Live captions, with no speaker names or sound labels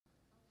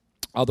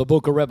of the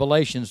book of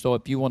Revelation. So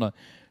if you want to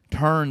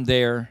turn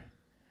there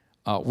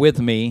with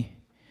me,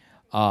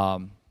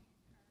 I'm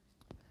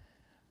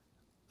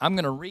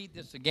going to read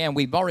this again.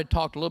 We've already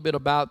talked a little bit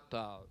about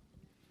the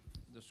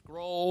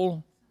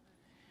scroll,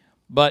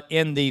 but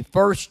in the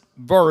first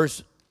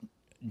verse,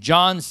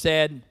 John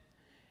said,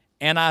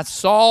 "And I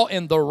saw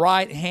in the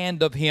right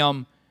hand of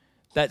him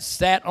that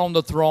sat on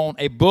the throne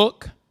a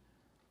book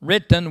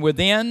written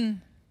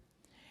within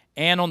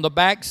and on the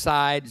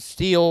backside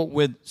sealed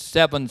with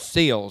 7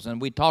 seals."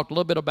 And we talked a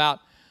little bit about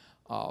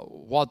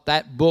what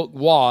that book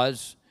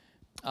was.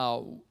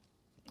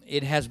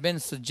 It has been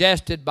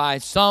suggested by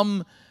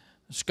some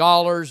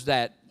scholars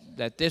that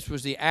this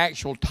was the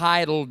actual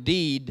title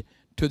deed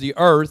to the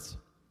earth.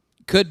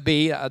 Could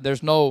be.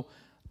 There's no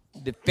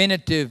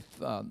definitive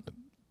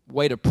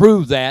way to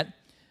prove that,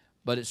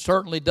 but it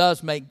certainly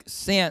does make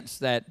sense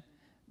that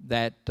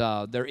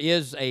there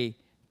is a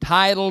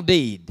title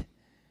deed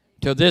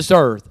to this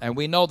earth. And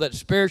we know that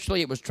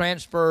spiritually it was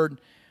transferred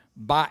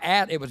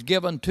it was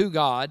given to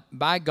God,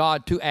 by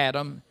God to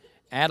Adam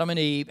and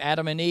Eve.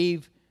 Adam and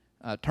Eve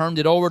turned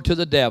it over to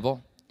the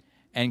devil,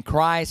 and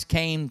Christ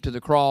came to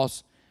the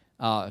cross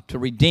to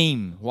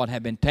redeem what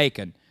had been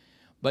taken.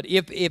 But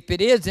if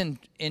it is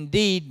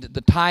indeed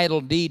the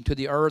title deed to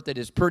the earth, it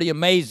is pretty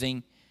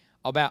amazing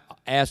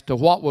as to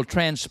what will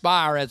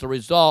transpire as a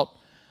result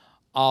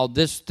of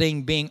this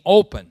thing being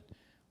open.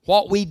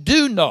 What we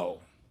do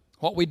know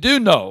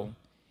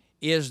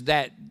is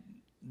that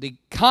the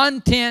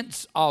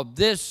contents of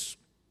this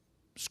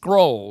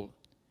scroll,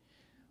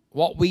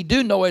 what we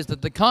do know is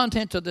that the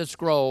contents of this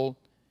scroll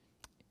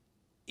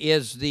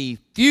is the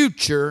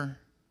future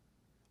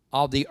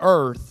of the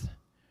earth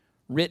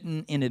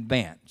written in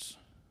advance.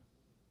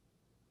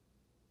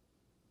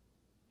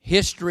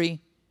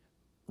 History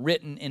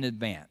written in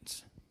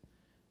advance.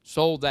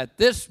 So that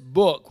this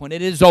book, when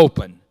it is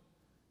open,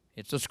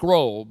 it's a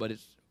scroll, but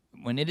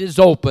when it is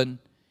open,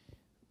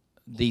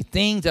 the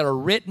things that are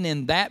written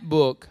in that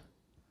book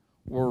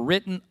were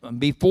written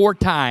before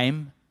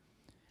time,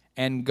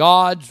 and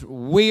God's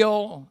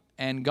will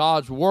and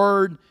God's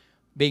word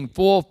being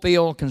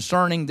fulfilled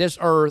concerning this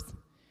earth.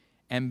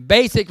 And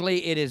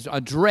basically it is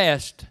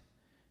addressed,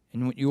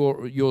 and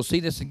you'll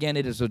see this again,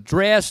 it is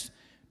addressed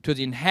to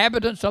the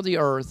inhabitants of the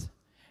earth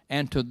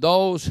and to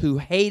those who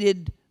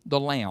hated the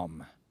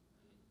Lamb.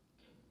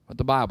 What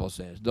the Bible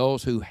says,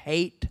 those who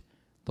hate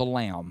the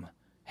Lamb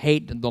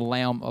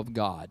of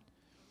God.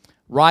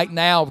 Right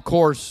now, of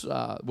course,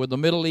 with the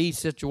Middle East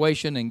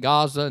situation in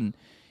Gaza and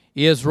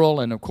Israel,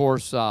 and of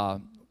course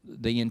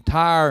the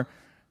entire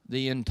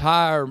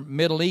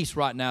Middle East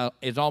right now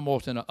is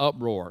almost in an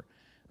uproar.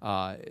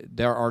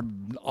 There are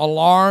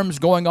alarms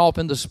going off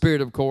in the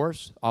spirit, of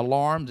course.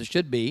 Alarms, it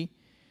should be.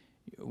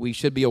 We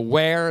should be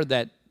aware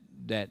that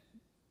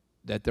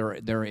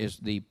there is,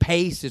 the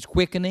pace is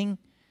quickening.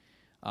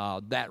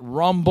 That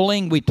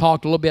rumbling, we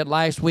talked a little bit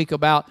last week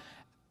about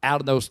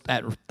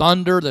that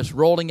thunder that's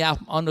rolling out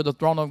from under the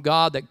throne of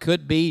God, that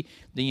could be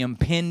the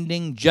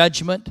impending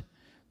judgment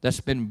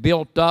that's been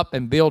built up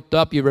and built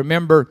up. You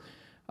remember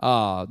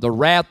the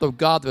wrath of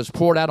God that was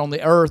poured out on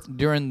the earth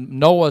during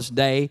Noah's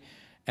day.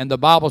 And the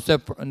Bible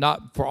said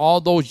not for all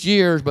those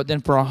years, but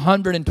then for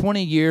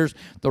 120 years,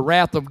 the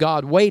wrath of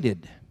God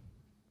waited.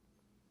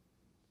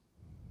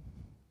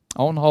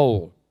 On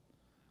hold.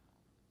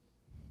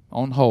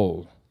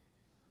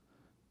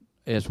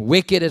 As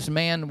wicked as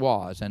man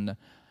was. And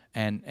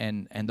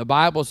the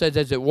Bible says,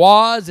 as it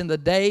was in the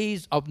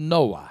days of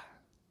Noah,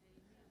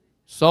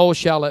 so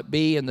shall it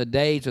be in the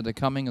days of the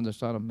coming of the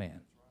Son of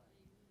Man.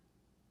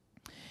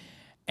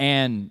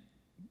 And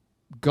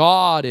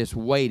God is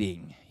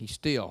waiting. He's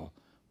still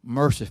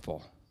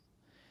merciful.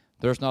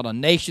 There's not a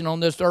nation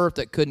on this earth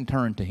that couldn't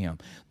turn to Him.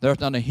 There's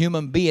not a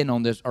human being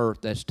on this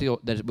earth that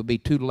it would be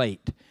too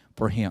late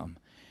for Him.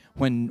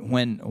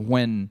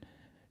 When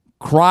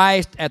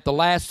Christ at the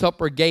Last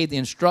Supper gave the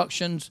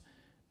instructions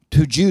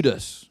to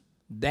Judas,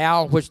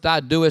 "Thou which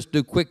thou doest,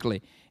 do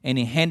quickly," and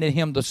He handed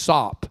him the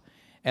sop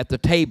at the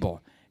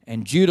table,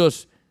 and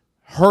Judas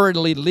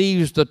hurriedly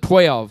leaves the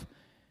 12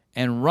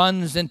 and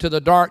runs into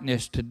the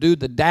darkness to do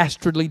the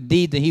dastardly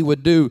deed that he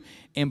would do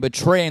in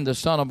betraying the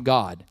Son of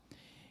God.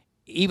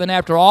 Even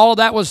after all of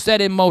that was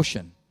set in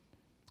motion,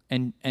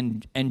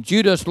 and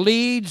Judas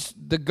leads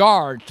the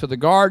guard to the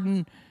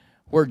garden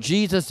where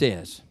Jesus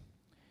is.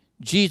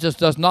 Jesus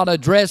does not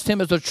address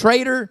him as a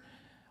traitor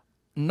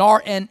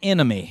nor an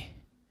enemy.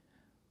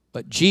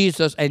 But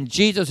Jesus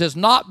is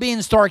not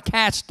being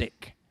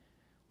sarcastic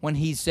when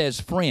He says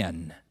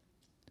friend.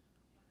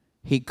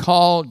 He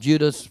called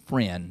Judas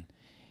friend.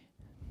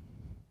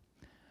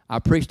 I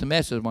preached a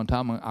message one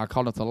time. I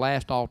called it the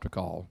last altar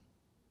call.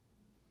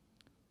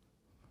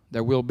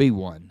 There will be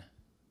one.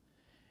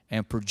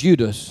 And for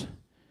Judas,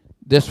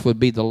 this would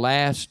be the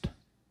last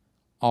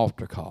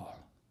altar call.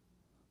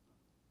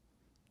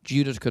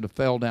 Judas could have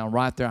fell down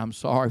right there. "I'm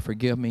sorry,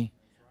 forgive me,"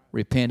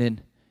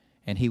 repented,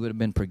 and he would have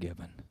been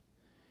forgiven.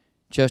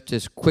 Just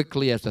as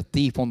quickly as the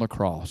thief on the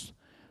cross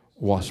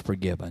was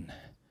forgiven.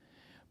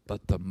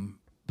 But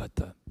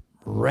the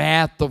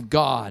wrath of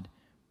God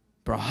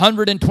For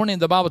 120,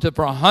 the Bible said,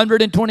 for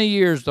 120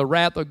 years the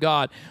wrath of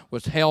God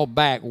was held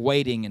back,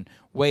 waiting and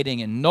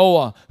waiting. And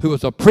Noah, who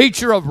was a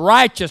preacher of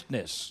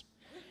righteousness,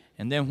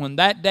 and then when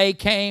that day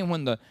came,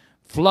 when the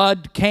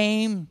flood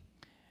came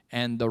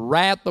and the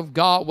wrath of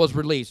God was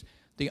released,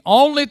 the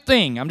only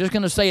thing, I'm just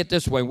going to say it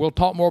this way, we'll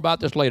talk more about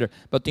this later,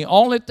 but the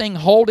only thing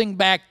holding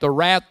back the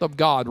wrath of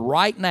God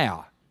right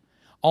now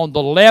on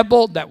the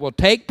level that will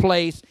take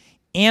place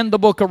in the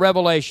book of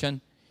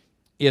Revelation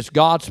is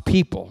God's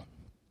people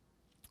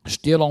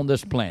still on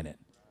this planet.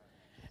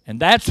 And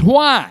that's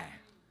why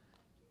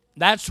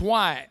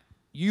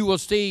you will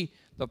see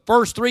the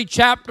first 3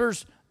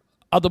 chapters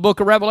of the book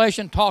of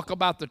Revelation talk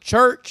about the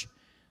church.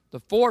 The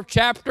 4th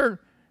chapter,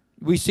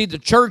 we see the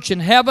church in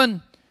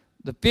heaven.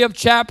 The 5th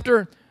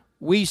chapter,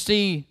 we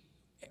see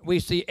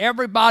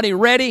everybody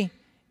ready.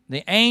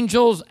 The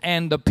angels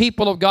and the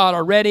people of God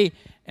are ready.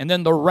 And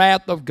then the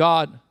wrath of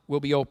God will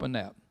be opened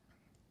up.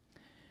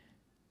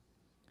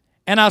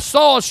 And I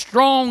saw a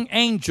strong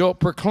angel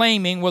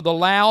proclaiming with a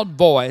loud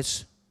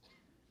voice,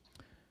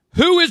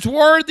 "Who is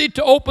worthy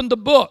to open the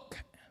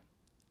book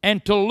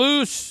and to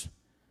loose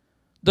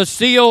the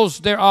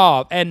seals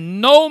thereof?"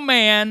 And no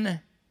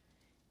man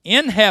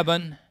in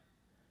heaven,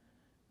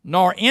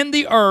 nor in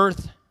the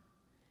earth,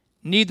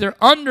 neither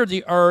under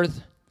the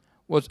earth,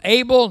 was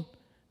able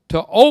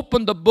to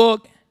open the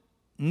book,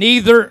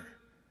 neither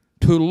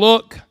to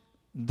look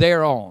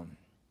thereon.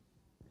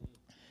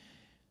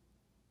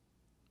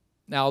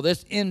 Now,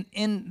 this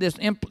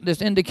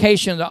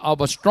indication of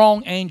a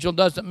strong angel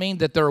doesn't mean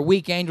that there are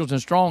weak angels and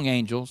strong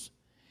angels.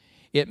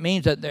 It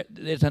means that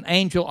there's an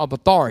angel of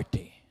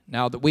authority.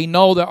 Now, that we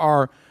know there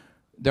are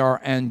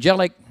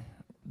angelic,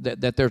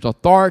 that there's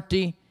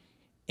authority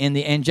in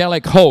the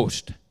angelic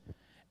host.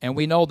 And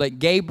we know that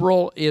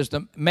Gabriel is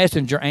the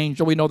messenger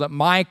angel. We know that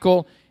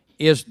Michael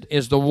is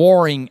the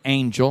warring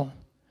angel.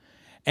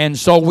 And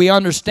so we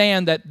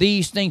understand that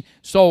these things.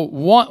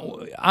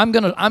 So I'm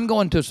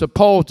going to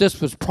suppose this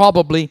was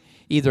probably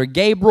either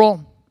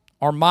Gabriel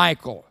or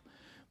Michael,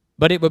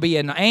 but it would be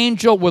an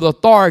angel with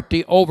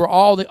authority over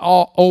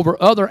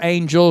over other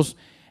angels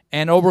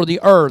and over the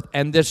earth.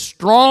 And this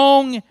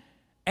strong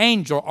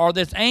angel, or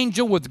this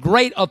angel with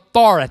great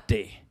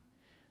authority,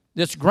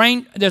 this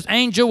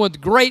angel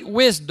with great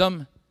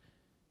wisdom,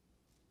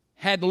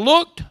 had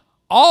looked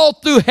all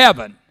through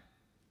heaven,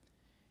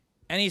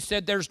 and he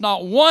said, "There's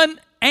not one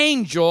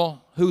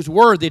angel who's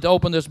worthy to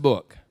open this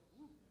book."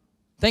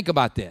 Think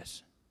about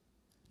this.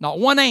 Not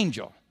one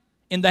angel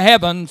in the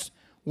heavens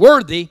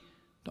worthy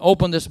to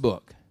open this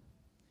book.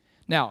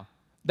 Now,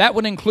 that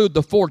would include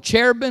the 4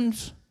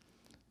 cherubims,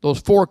 those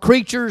 4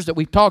 creatures that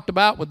we talked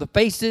about with the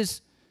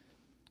faces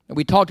that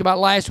we talked about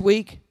last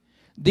week.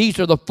 These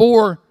are the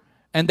 4,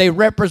 and they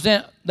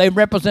represent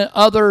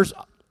others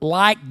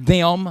like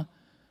them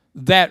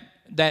that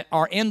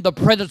are in the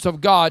presence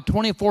of God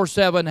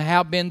 24/7,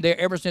 have been there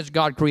ever since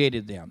God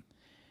created them.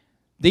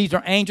 These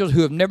are angels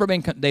who have never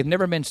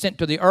been sent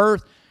to the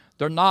earth.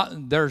 They're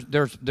not.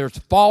 There's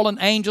fallen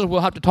angels.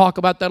 We'll have to talk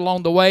about that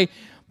along the way.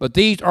 But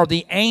these are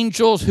the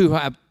angels who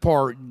have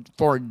for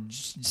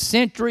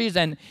centuries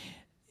and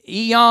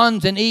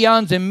eons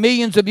and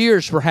millions of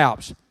years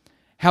perhaps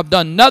have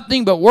done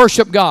nothing but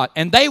worship God,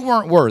 and they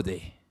weren't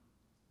worthy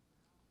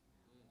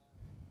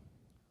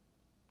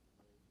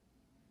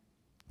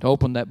to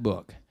open that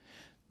book.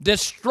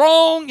 This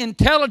strong,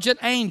 intelligent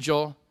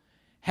angel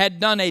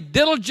had done a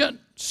diligent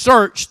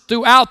search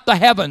throughout the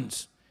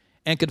heavens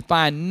and could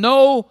find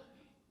no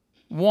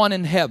one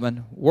in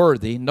heaven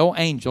worthy, no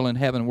angel in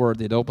heaven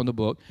worthy to open the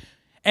book.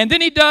 And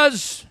then he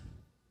does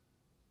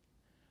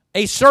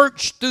a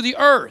search through the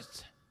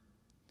earth.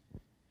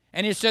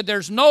 And he said,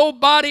 there's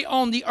nobody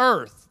on the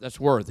earth that's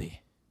worthy.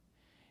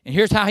 And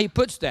here's how he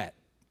puts that.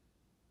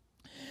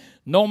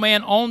 No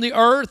man on the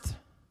earth,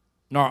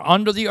 nor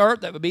under the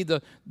earth, that would be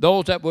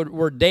those that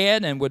were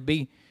dead and would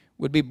be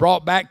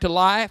brought back to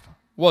life,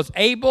 was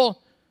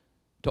able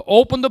to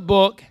open the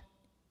book,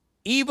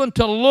 even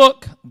to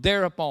look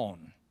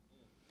thereupon.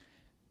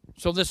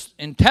 So this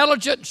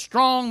intelligent,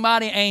 strong,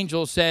 mighty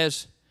angel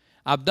says,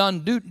 I've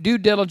done due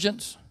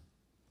diligence.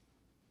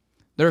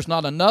 There's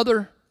not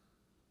another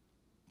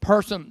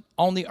person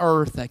on the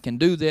earth that can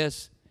do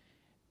this,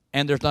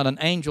 and there's not an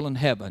angel in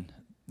heaven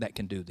that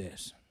can do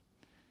this.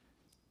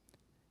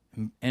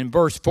 In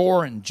verse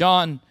 4, and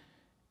John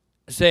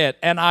said,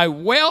 and I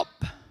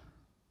wept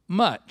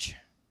much,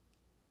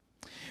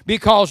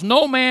 because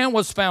no man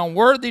was found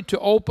worthy to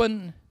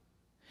open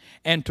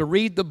and to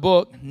read the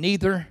book,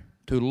 neither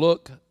to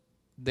look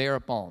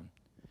thereupon.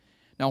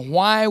 Now,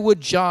 why would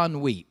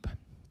John weep?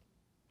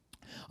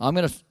 I'm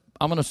going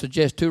to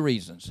suggest 2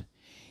 reasons.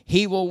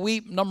 He will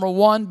weep, number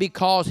 1,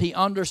 because he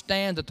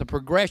understands that the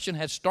progression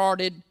has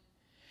started,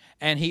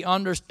 and he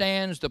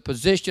understands the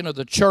position of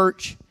the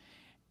church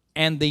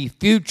and the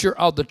future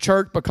of the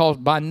church, because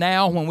by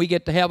now, when we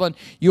get to heaven,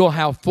 you'll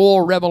have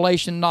full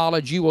revelation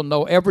knowledge. You will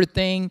know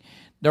everything.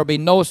 There'll be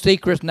no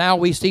secrets. Now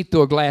we see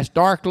through a glass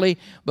darkly,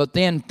 but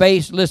then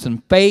face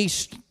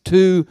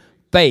to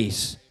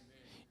face,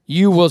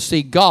 you will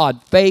see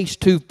God face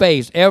to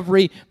face.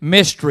 Every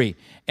mystery,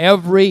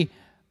 every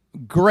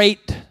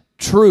great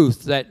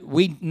truth that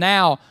we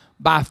now,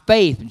 by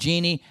faith,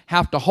 Jeannie,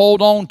 have to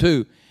hold on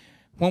to.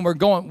 When we're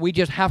going, we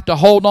just have to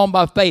hold on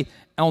by faith.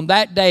 On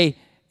that day,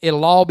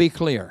 it'll all be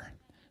clear.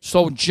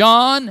 So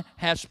John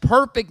has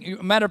perfect,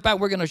 matter of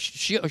fact, we're going to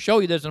show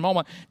you this in a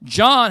moment.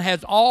 John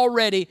has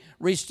already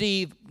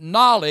received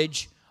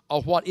knowledge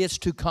of what is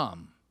to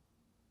come,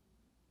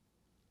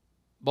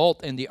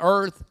 both in the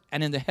earth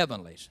and in the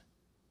heavenlies.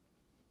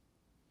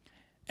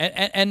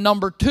 And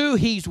number two,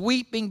 he's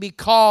weeping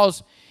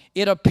because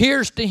it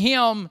appears to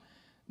him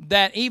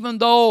that even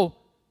though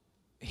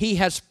he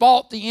has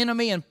fought the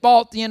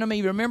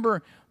enemy,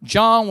 remember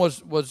John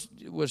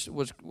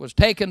was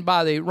taken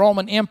by the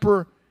Roman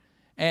emperor,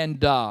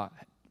 and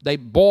they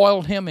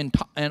boiled him in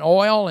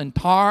oil and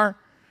tar,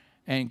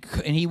 and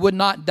he would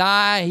not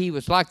die. He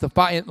was like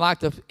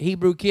the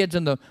Hebrew kids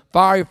in the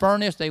fiery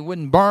furnace; they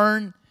wouldn't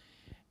burn.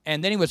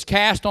 And then he was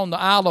cast on the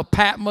Isle of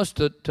Patmos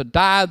to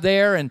die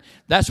there, and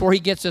that's where he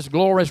gets this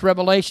glorious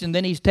revelation.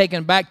 Then he's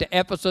taken back to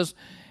Ephesus,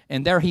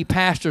 and there he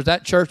pastors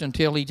that church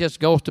until he just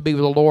goes to be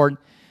with the Lord.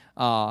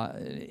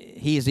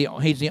 He's the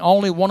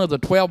only one of the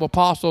 12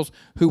 apostles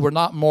who were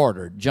not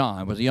martyred.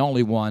 John was the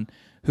only one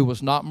who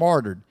was not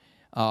martyred.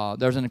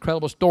 There's an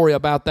incredible story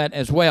about that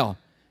as well.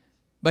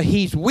 But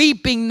he's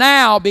weeping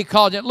now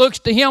because it looks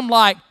to him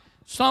like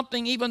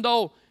something, even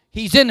though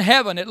he's in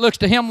heaven, it looks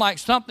to him like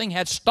something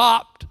had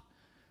stopped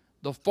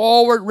the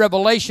forward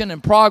revelation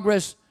and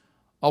progress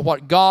of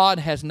what God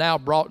has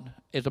now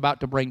is about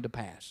to bring to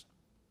pass.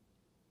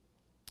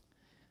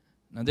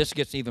 Now this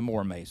gets even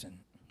more amazing.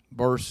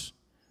 Verse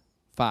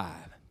 5.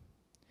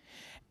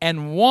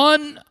 And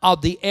one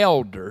of the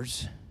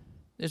elders,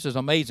 this is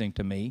amazing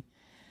to me,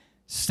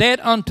 said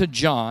unto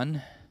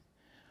John,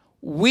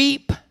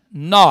 weep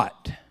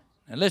not.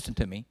 Now listen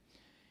to me.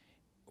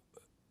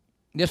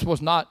 This was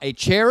not a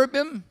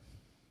cherubim.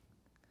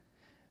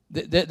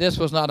 This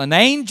was not an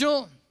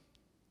angel.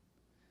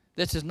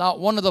 This is not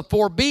one of the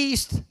four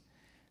beasts.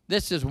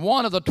 This is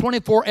one of the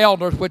 24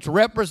 elders which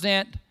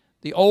represent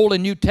the Old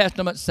and New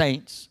Testament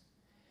saints.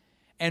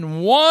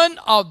 And one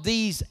of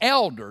these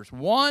elders,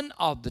 one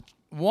of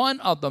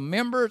the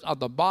members of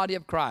the body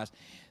of Christ,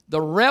 the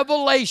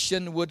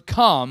revelation would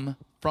come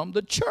from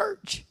the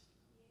church.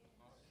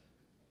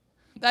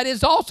 That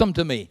is awesome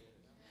to me.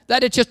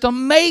 That is just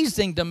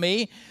amazing to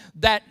me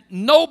that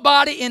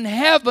nobody in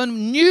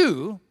heaven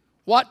knew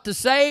what to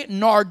say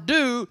nor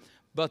do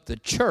but the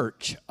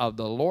church of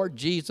the Lord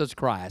Jesus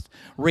Christ,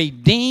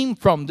 redeemed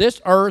from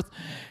this earth,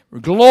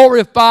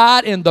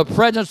 glorified in the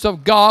presence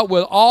of God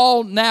with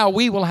all. Now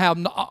we will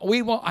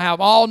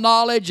have all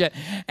knowledge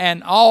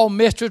and all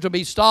mysteries will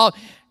be solved.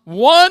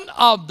 One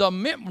of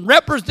them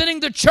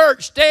representing the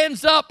church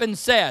stands up and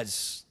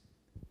says,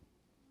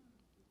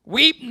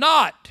 weep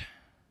not.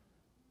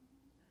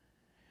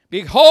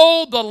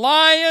 Behold, the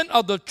Lion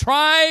of the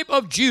tribe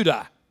of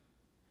Judah,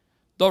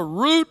 the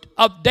Root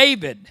of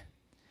David,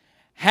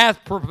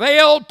 hath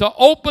prevailed to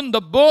open the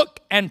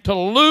book and to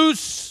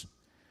loose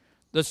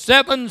the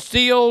seven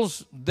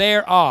seals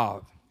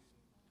thereof.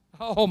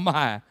 Oh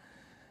my.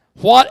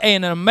 What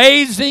an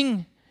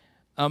amazing,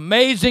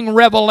 amazing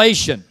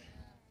revelation.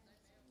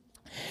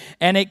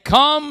 And it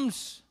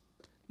comes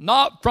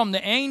not from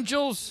the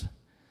angels,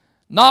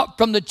 not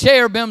from the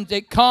cherubims.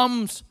 It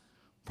comes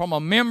from a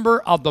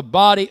member of the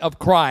body of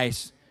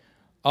Christ,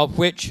 of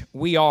which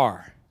we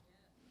are.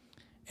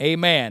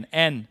 Amen.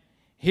 And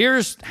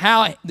here's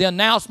how the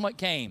announcement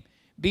came.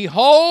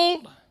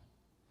 Behold,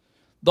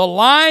 the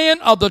Lion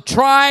of the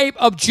tribe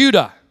of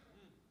Judah,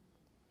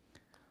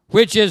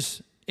 which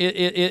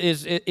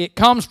it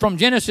comes from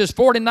Genesis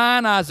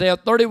 49, Isaiah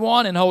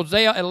 31, and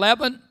Hosea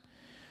 11.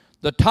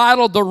 The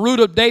title, the Root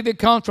of David,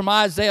 comes from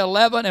Isaiah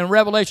 11 and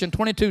Revelation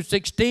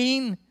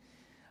 22:16.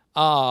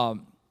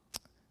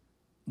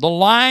 The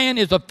lion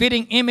is a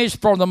fitting image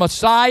for the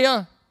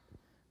Messiah.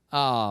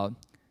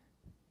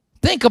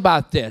 Think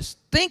about this.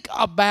 Think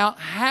about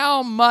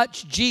how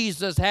much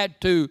Jesus had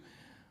to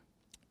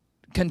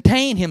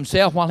contain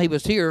himself while he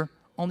was here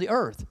on the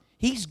earth.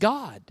 He's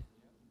God.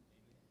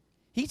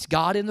 He's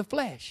God in the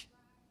flesh.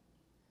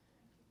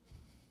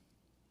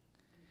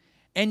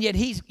 And yet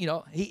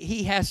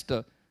he has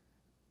to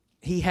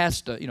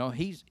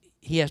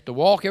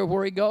walk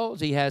everywhere he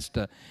goes.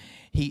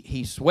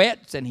 He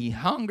sweats and he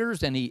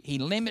hungers and he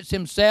limits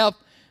himself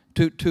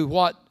to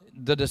what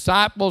the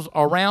disciples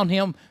around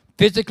him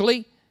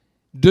physically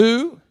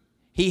do.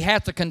 He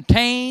has to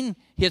contain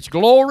his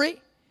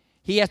glory.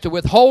 He has to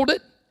withhold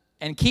it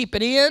and keep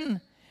it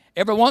in.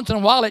 Every once in a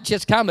while, it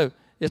just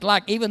it's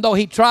like even though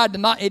he tried to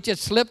not, it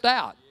just slipped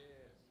out.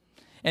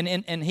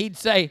 And he'd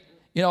say,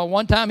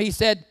 one time he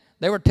said,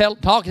 they were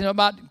talking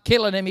about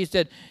killing him. He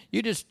said,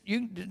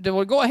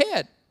 well, go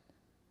ahead.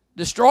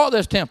 Destroy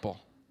this temple.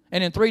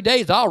 And in 3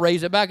 days, I'll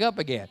raise it back up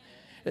again.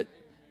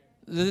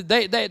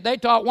 They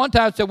talked one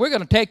time, said, we're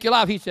going to take your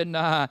life. He said,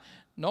 nah,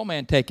 no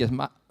man take his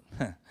life.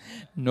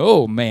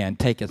 No man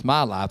taketh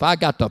my life. I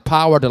got the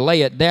power to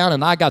lay it down,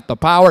 and I got the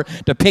power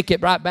to pick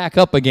it right back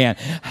up again.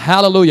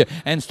 Hallelujah.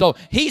 And so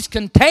he's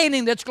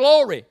containing this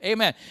glory.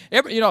 Amen.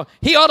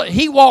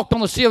 He walked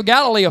on the Sea of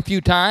Galilee a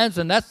few times,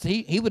 and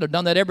he would have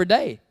done that every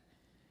day.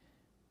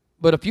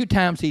 But a few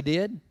times he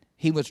did.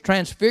 He was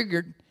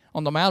transfigured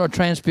on the Mount of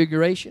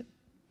Transfiguration.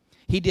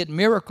 He did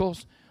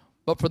miracles,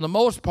 but for the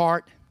most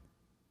part,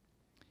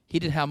 he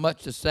didn't have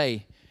much to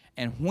say.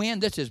 And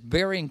this is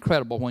very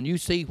incredible, when you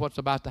see what's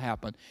about to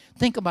happen,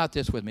 think about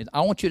this with me.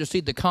 I want you to see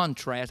the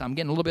contrast. I'm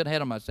getting a little bit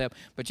ahead of myself,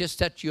 but just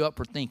set you up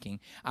for thinking.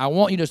 I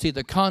want you to see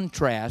the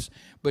contrast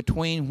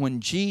between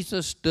when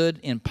Jesus stood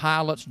in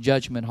Pilate's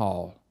judgment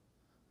hall,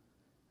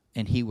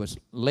 and he was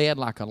led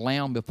like a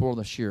lamb before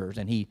the shearers,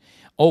 and he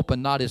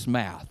opened not his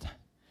mouth.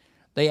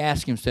 They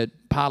asked him,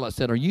 Pilate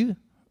said, Are you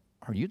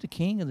the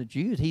king of the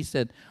Jews? He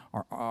said,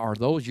 Are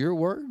those your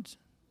words?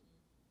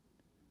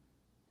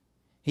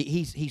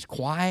 He's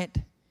quiet.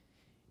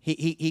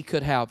 He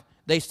could have.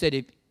 They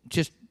said,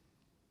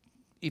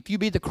 if you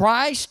be the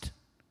Christ,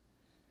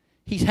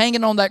 he's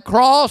hanging on that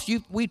cross.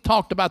 We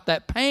talked about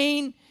that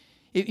pain.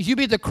 If you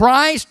be the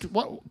Christ,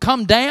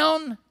 come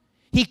down.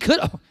 He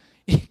could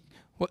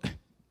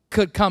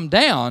come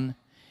down.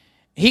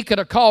 He could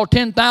have called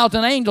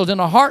 10,000 angels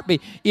in a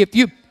heartbeat.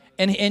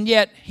 And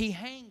yet he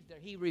hangs there.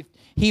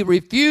 He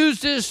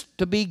refuses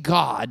to be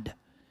God.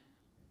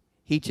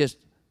 He just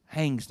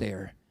hangs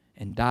there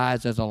and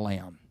dies as a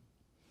lamb.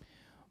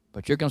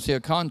 But you're going to see a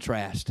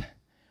contrast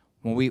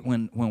when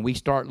we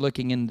start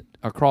looking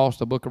across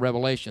the book of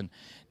Revelation.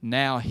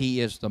 Now he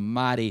is the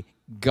mighty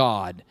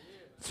God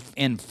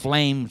in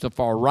flames of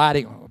fire,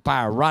 riding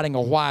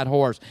a white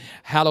horse.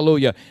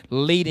 Hallelujah.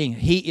 Leading.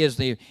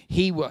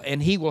 He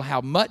will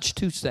have much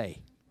to say.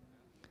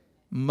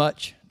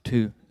 Much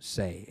to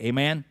say.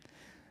 Amen.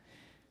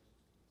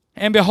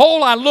 And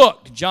behold, I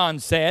looked, John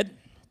said.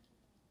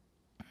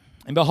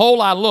 And behold,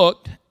 I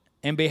looked,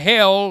 and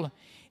beheld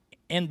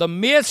in the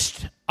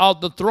midst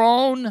of the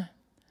throne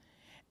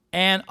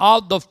and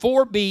of the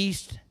four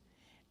beasts,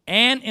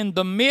 and in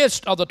the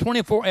midst of the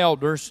 24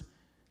 elders,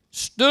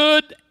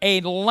 stood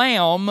a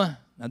lamb.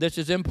 Now this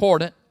is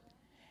important.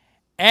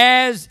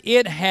 As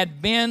it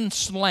had been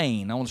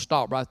slain. I want to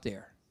stop right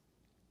there.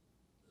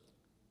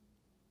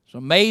 It's an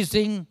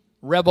amazing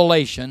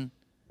revelation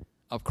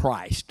of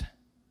Christ.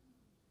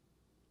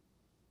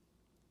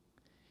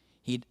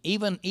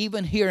 Even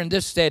here in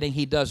this setting,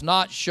 he does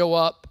not show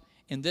up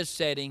in this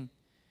setting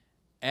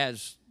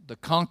as the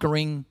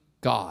conquering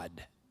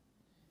God.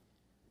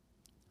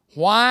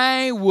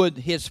 Why would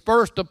his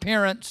first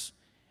appearance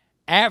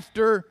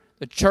after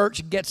the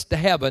church gets to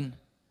heaven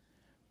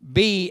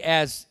be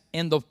as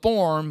in the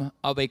form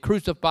of a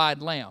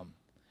crucified lamb?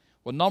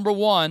 Well, number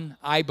one,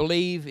 I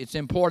believe it's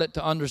important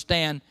to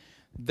understand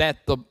that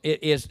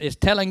it's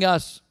telling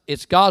us,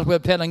 it's God's way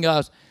of telling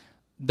us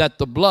that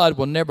the blood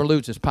will never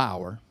lose its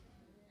power.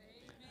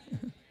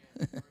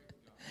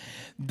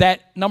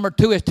 That number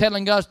two is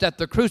telling us that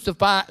the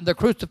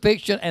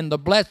crucifixion and the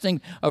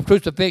blessing of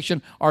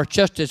crucifixion are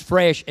just as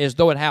fresh as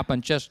though it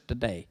happened just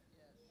today.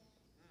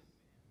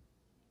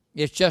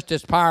 It's just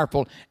as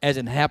powerful as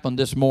it happened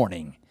this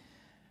morning.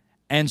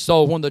 And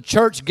so when the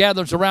church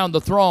gathers around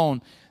the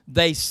throne,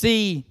 they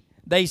see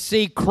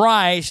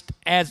Christ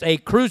as a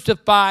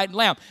crucified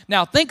lamb.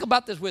 Now think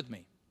about this with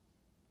me.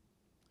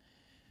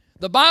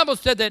 The Bible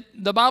said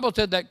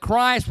that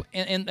Christ,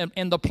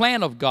 in the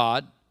plan of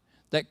God,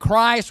 that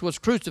Christ was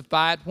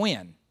crucified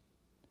when?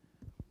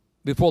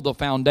 Before the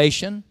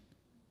foundation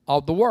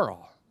of the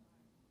world.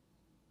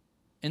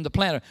 In the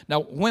plan. Now,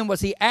 when was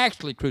he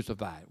actually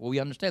crucified? Well, we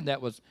understand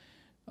that was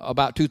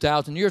about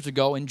 2,000 years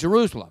ago in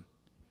Jerusalem.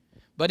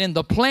 But in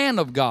the plan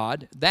of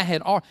God,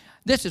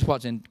 this is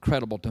what's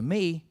incredible to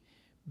me.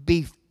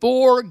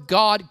 Before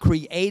God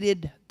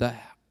created the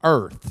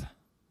earth.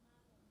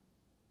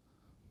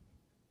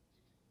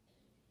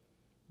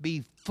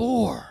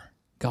 Before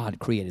God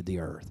created the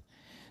earth.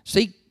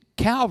 See,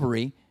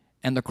 Calvary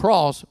and the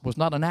cross was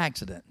not an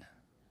accident.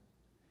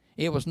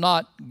 It was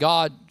not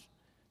God's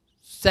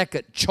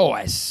second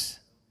choice.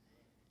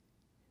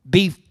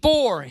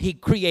 Before he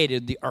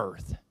created the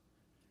earth,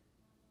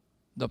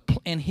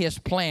 in his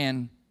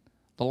plan,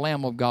 the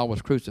Lamb of God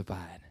was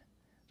crucified.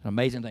 It's an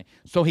amazing thing.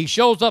 So he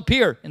shows up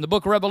here in the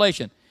book of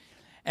Revelation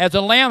as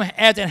a lamb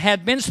as it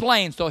had been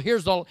slain. So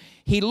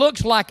he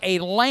looks like a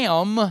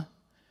lamb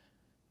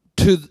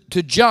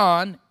to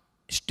John,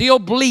 still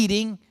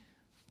bleeding.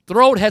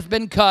 Throat has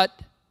been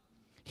cut.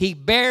 He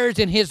bears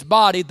in his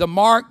body the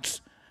marks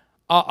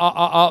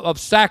of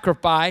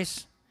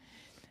sacrifice,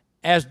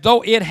 as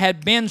though it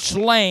had been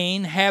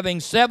slain, having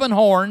 7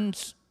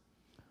 horns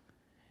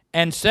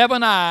and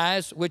 7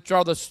 eyes, which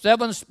are the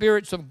 7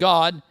 spirits of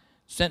God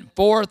sent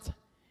forth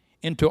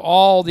into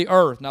all the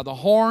earth. Now the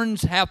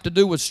horns have to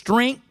do with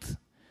strength.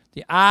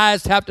 The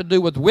eyes have to do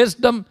with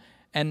wisdom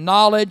and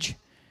knowledge.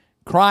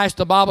 Christ,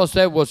 the Bible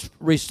said,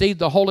 received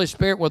the Holy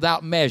Spirit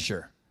without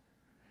measure.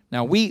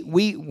 Now,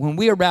 when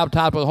we are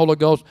baptized with the Holy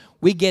Ghost,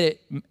 we get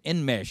it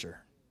in measure,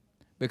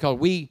 because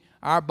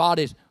our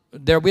bodies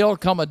there will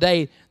come a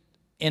day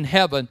in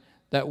heaven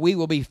that we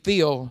will be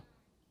filled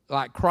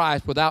like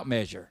Christ without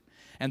measure.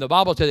 And the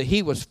Bible says that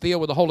he was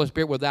filled with the Holy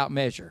Spirit without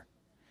measure.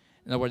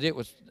 In other words, it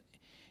was,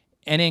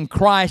 and in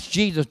Christ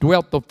Jesus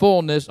dwelt the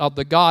fullness of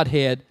the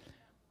Godhead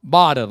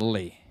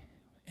bodily.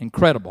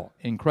 Incredible,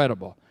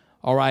 incredible.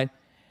 All right.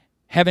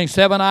 Having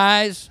 7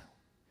 eyes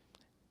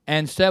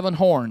and 7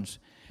 horns.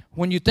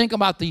 When you think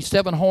about these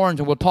 7 horns,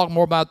 and we'll talk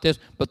more about this,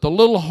 but the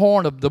little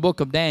horn of the book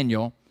of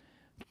Daniel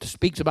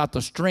speaks about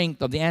the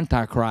strength of the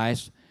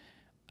Antichrist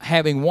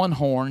having 1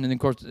 horn, and of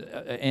course,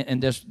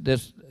 and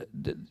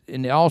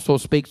it also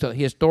speaks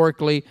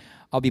historically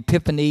of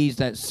Epiphanes,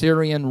 that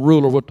Syrian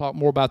ruler. We'll talk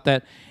more about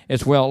that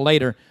as well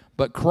later.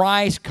 But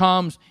Christ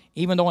comes,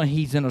 even though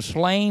he's in a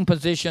slain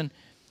position,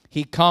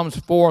 he comes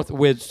forth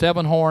with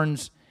 7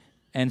 horns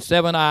and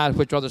 7 eyes,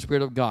 which are the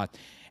Spirit of God.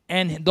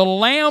 And the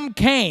Lamb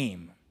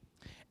came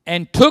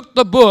and took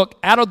the book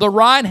out of the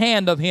right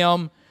hand of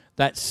him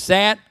that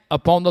sat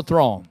upon the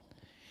throne.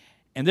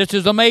 And this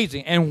is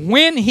amazing. And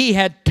when he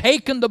had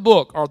taken the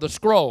book, or the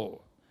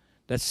scroll,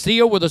 that's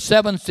sealed with the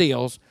 7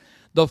 seals,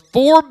 the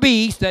 4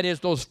 beasts, that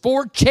is those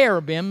 4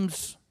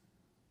 cherubims,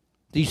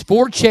 these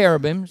 4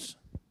 cherubims,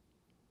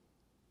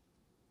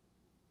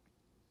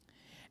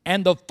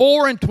 and the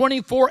 4 and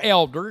 24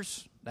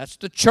 elders, that's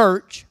the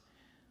church,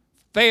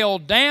 fell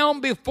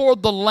down before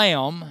the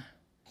Lamb,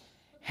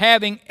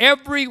 having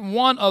every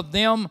one of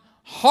them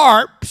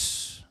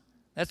harps,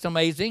 that's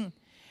amazing,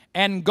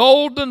 and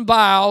golden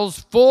vials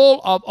full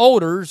of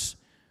odors,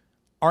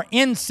 or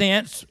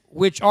incense,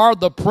 which are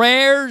the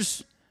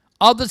prayers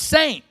of the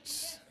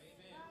saints.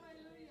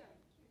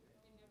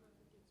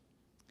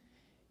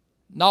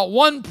 Not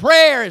one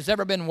prayer has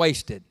ever been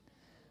wasted.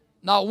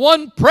 Not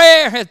one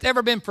prayer has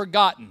ever been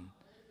forgotten.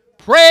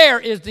 Prayer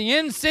is the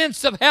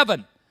incense of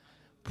heaven.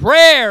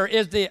 Prayer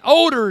is the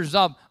odors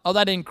of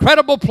that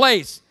incredible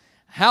place.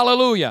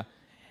 Hallelujah.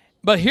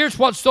 But here's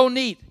what's so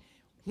neat.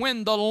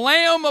 When the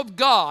Lamb of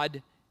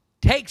God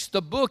takes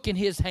the book in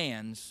his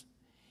hands,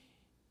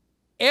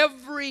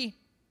 it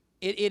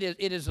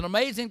is an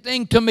amazing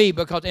thing to me,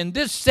 because in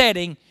this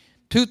setting,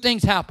 2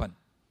 things happen.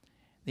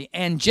 The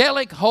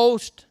angelic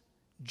host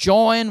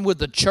join with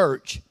the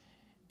church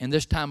in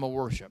this time of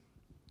worship.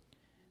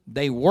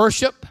 They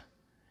worship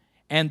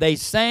and they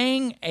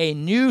sang a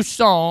new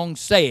song,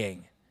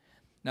 saying,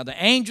 now the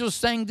angels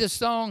sang this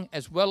song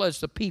as well as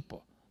the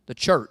people, the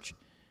church.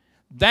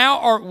 Thou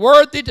art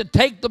worthy to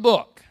take the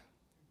book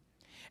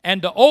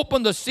and to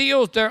open the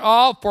seals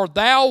thereof, for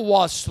thou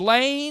wast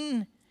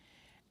slain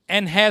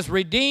and hast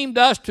redeemed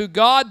us to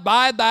God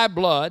by thy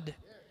blood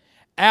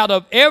out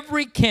of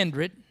every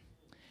kindred,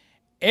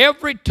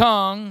 every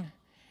tongue,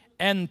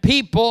 and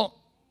people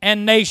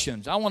and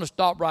nations. I want to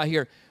stop right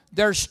here.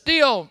 There's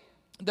still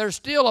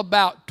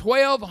about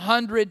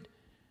 1,200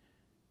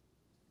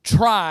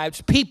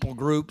 tribes, people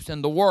groups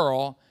in the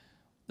world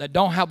that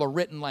don't have a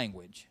written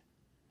language.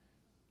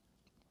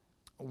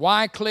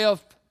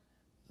 Wycliffe,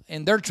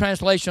 in their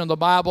translation of the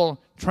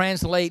Bible,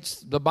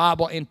 translates the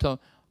Bible into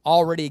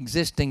already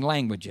existing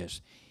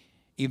languages.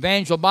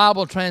 Evangel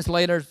Bible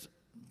translators,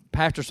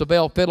 Pastor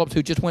Savelle Phillips,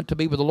 who just went to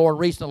be with the Lord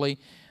recently,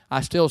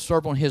 I still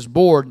serve on his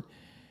board,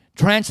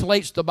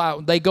 translates the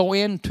Bible. They go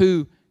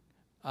into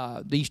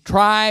these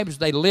tribes.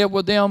 They live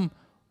with them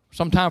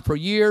sometimes for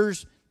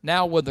years.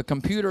 Now with the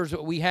computers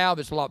that we have,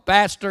 it's a lot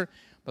faster.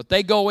 But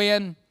they go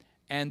in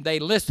and they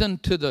listen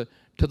to the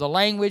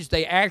language.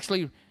 They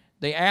actually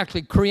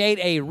create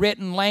a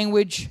written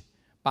language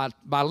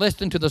by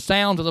listening to the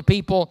sounds of the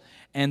people,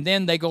 and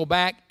then they go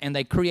back and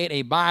they create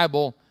a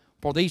Bible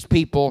for these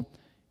people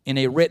in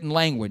a written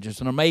language.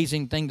 It's an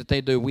amazing thing that they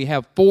do. We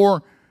have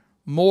 4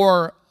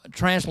 more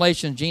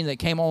translations, Gene, that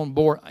came on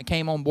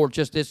board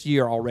just this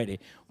year already.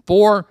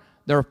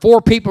 There are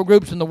 4 people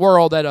groups in the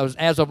world that,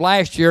 as of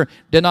last year,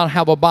 did not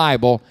have a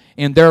Bible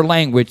in their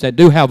language, that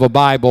do have a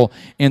Bible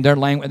in their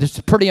language. This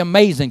is pretty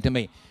amazing to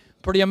me.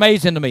 Pretty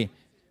amazing to me.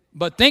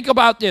 But think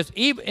about this.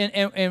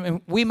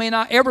 And we may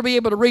not ever be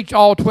able to reach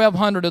all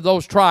 1,200 of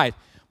those tribes.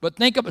 But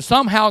think of it.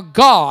 Somehow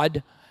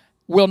God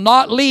will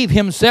not leave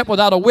himself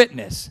without a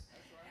witness.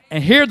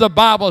 And here the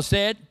Bible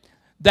said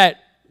that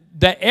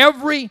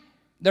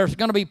there's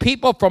going to be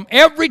people from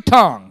every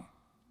tongue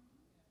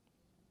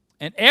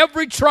and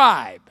every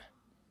tribe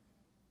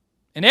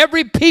and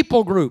every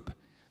people group.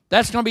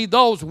 That's going to be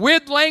those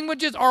with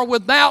languages or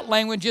without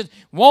languages.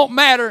 Won't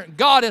matter.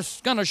 God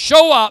is going to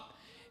show up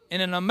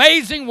in an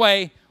amazing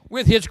way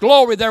with his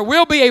glory. There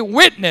will be a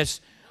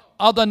witness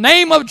of the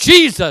name of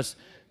Jesus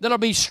that will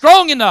be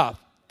strong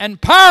enough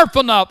and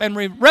powerful enough and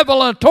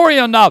revelatory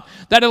enough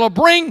that it will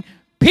bring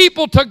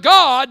people to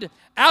God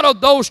out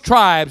of those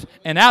tribes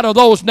and out of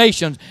those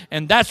nations.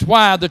 And that's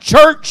why the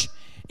church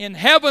in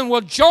heaven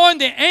will join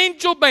the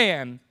angel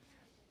band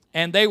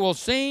and they will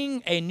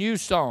sing a new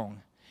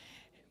song.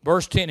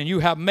 Verse 10, and you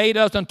have made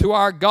us unto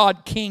our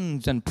God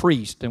kings and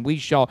priests, and we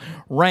shall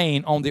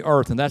reign on the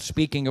earth. And that's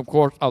speaking, of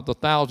course, of the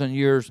 1,000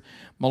 years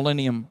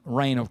millennium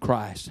reign of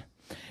Christ.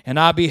 And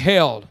I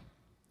beheld,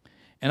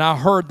 and I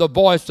heard the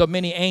voice of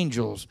many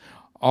angels,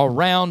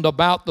 around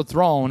about the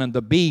throne, and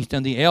the beast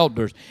and the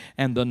elders,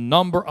 and the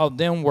number of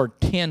them were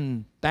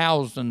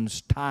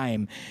 10,000s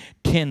times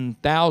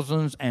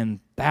 10,000s and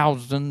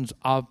thousands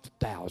of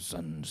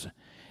thousands,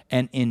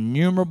 an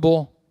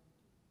innumerable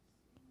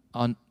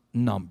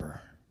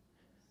number.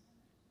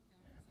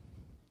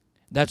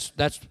 That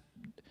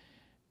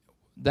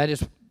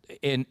is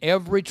in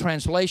every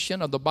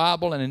translation of the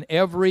Bible and in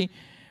every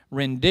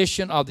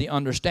rendition of the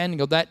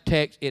understanding of that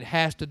text. It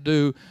has to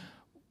do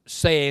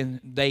saying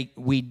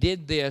we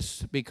did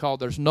this because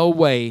there's no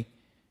way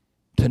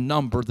to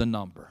number the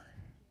number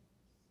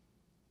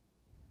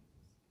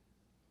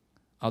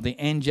of the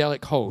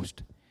angelic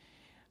host.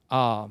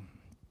 I'm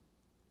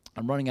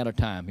running out of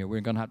time here.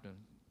 We're going to have to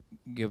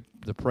give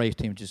the praise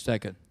team just a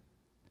second.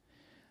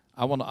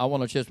 I want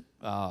to just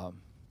I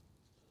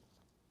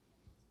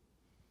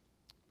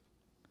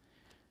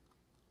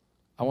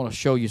want to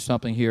show you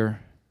something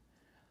here.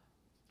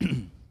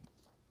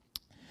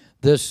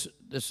 This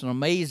is an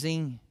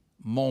amazing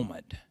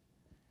moment.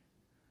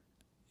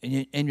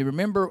 And you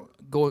remember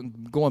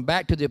going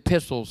back to the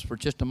epistles for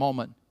just a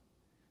moment.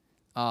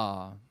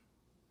 And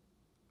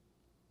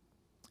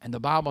the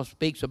Bible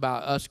speaks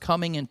about us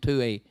coming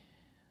into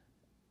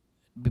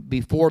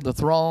before the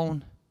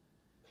throne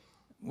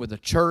with a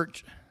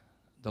church,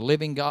 the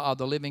living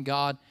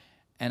God,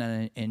 and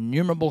an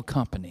innumerable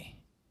company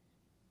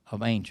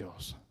of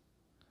angels.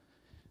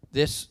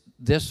 This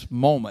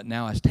moment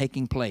now is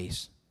taking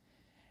place.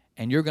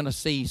 And you're going to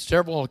see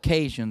several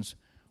occasions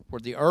where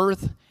the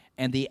earth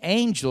and the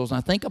angels, now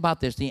think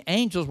about this, the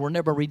angels were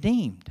never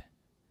redeemed.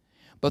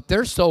 But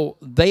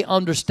they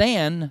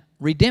understand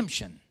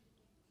redemption.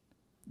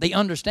 They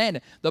understand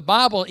it. The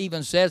Bible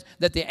even says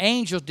that the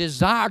angels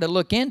desire to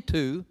look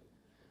into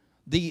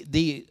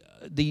the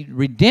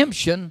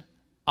redemption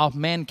of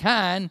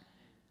mankind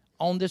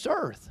on this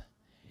earth.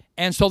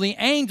 And so the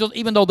angels,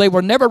 even though they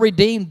were never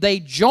redeemed, they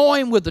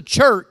join with the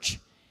church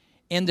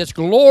in this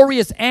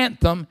glorious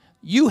anthem,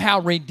 "You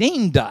have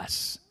redeemed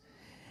us."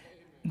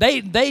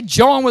 They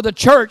join with the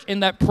church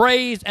in that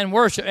praise and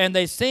worship, and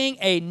they sing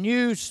a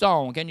new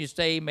song. Can you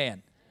say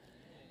amen?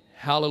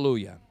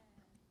 Hallelujah.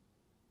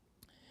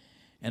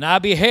 And I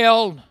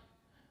beheld,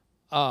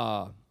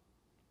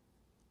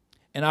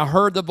 and I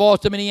heard the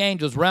voice of many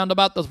angels round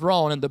about the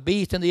throne, and the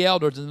beast and the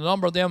elders, and the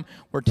number of them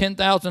were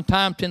 10,000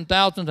 times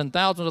 10,000s and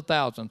thousands of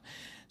thousands,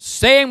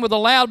 saying with a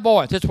loud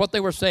voice, this is what they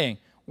were saying,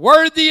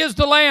 "Worthy is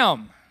the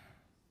Lamb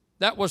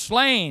that was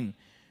slain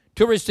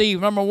to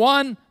receive," number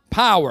one,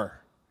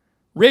 power,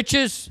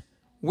 riches,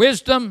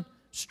 wisdom,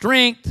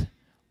 strength,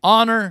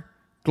 honor,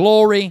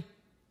 glory,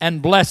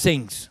 and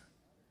blessings.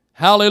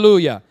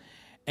 Hallelujah.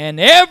 And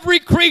every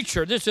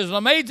creature, this is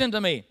amazing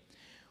to me,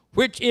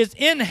 which is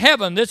in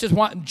heaven. This is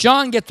what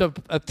John gets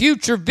a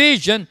future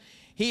vision.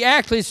 He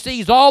actually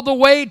sees all the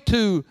way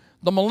to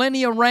the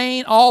millennial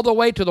reign, all the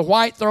way to the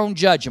white throne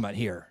judgment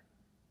here.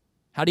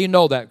 How do you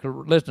know that?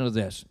 Listen to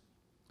this.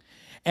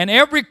 And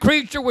every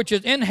creature which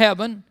is in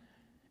heaven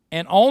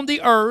and on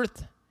the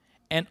earth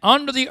and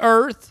under the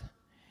earth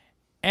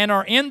and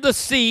are in the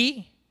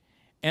sea,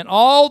 and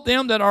all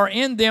them that are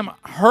in them,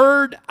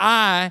 heard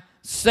I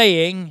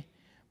saying,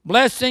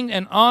 blessing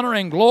and honor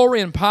and glory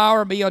and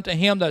power be unto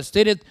him that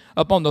sitteth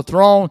upon the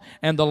throne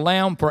and the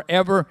Lamb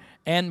forever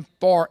and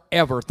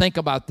forever. Think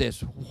about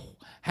this.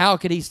 How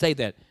could he say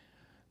that?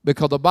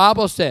 Because the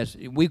Bible says,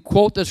 we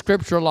quote the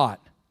scripture a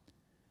lot,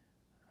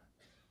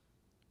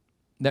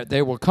 that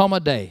there will come a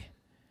day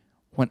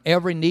when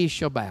every knee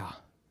shall bow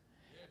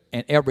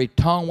and every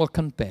tongue will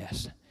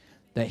confess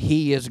that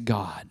he is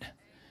God.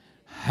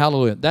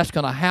 Hallelujah. That's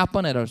going to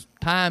happen at a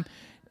time.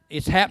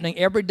 It's happening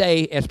every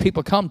day as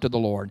people come to the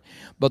Lord.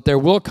 But there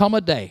will come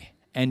a day,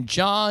 and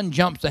John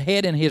jumps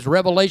ahead in his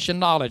revelation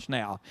knowledge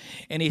now.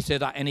 And he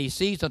says, and he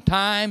sees a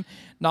time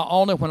not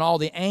only when all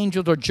the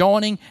angels are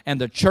joining and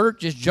the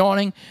church is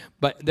joining,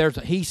 but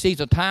he sees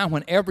a time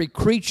when every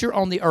creature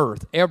on the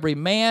earth, every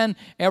man,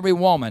 every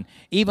woman,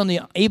 even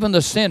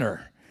the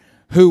sinner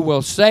who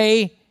will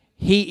say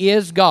he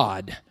is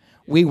God.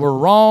 We were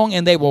wrong,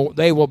 and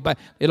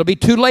it'll be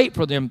too late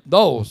for them,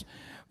 those.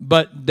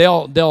 But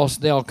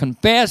they'll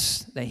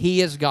confess that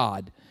he is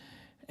God.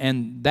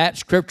 And that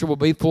scripture will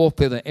be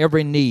fulfilled, that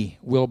every knee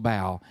will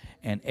bow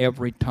and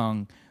every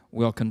tongue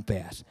will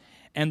confess.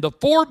 And the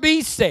four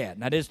beasts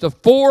said, that is the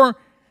four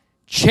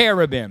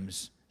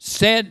cherubims,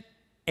 said,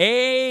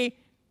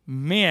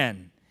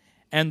 Amen.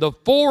 And the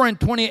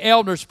 24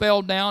 elders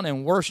fell down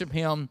and worshiped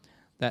him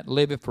that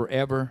liveth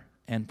forever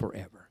and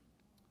forever.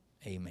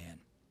 Amen.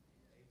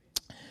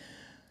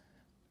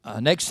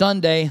 Next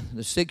Sunday,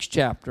 the 6th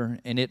chapter,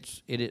 and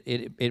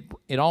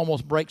it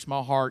almost breaks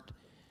my heart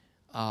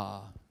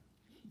to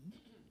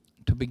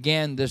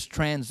begin this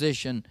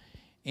transition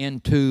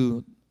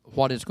into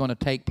what is going to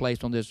take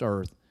place on this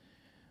earth.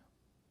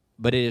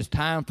 But it is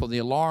time for the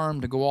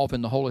alarm to go off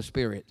in the Holy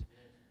Spirit.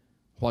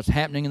 What's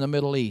happening in the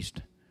Middle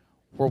East,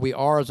 where we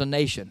are as a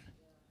nation,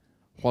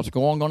 what's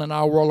going on in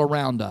our world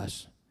around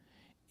us.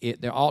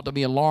 There ought to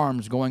be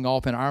alarms going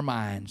off in our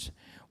minds.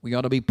 We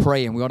ought to be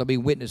praying. We ought to be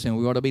witnessing.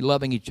 We ought to be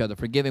loving each other,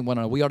 forgiving one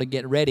another. We ought to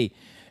get ready,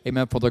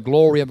 amen, for the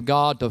glory of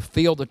God to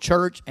fill the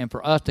church and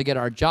for us to get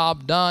our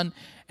job done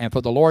and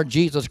for the Lord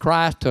Jesus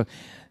Christ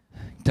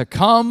to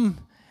come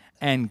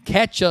and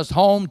catch us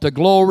home to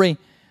glory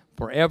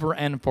forever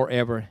and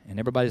forever. And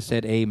everybody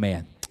said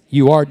amen.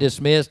 You are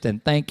dismissed,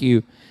 and thank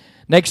you.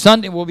 Next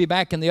Sunday, we'll be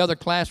back in the other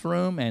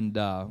classroom, and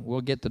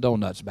we'll get the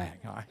donuts back.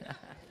 All right.